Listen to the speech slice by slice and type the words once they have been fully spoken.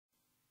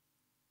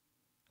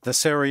The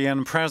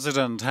Syrian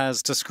President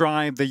has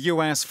described the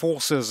US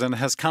forces in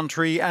his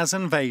country as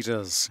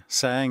invaders,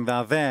 saying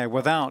they're there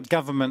without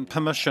government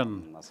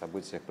permission.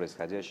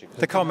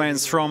 The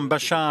comments from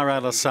Bashar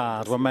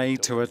al-Assad were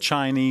made to a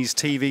Chinese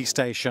TV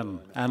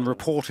station and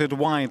reported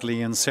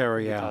widely in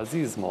Syria.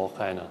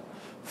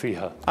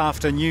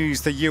 After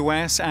news the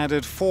US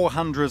added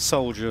 400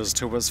 soldiers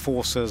to its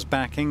forces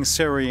backing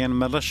Syrian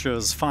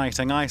militias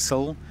fighting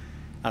ISIL,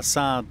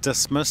 Assad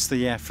dismissed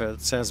the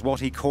efforts as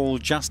what he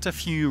called just a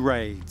few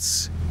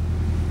raids.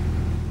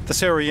 The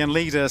Syrian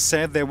leader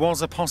said there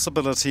was a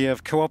possibility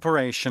of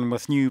cooperation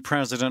with new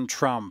President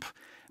Trump,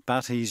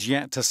 but he's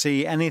yet to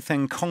see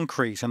anything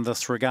concrete in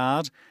this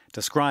regard,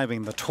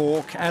 describing the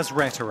talk as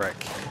rhetoric.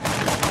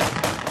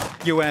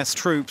 US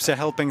troops are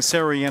helping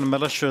Syrian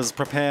militias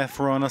prepare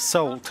for an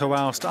assault to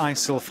oust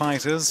ISIL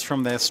fighters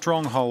from their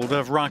stronghold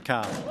of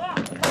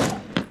Raqqa.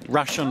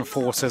 Russian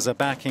forces are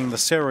backing the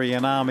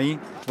Syrian army,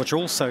 which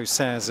also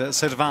says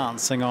it's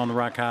advancing on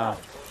Raqqa.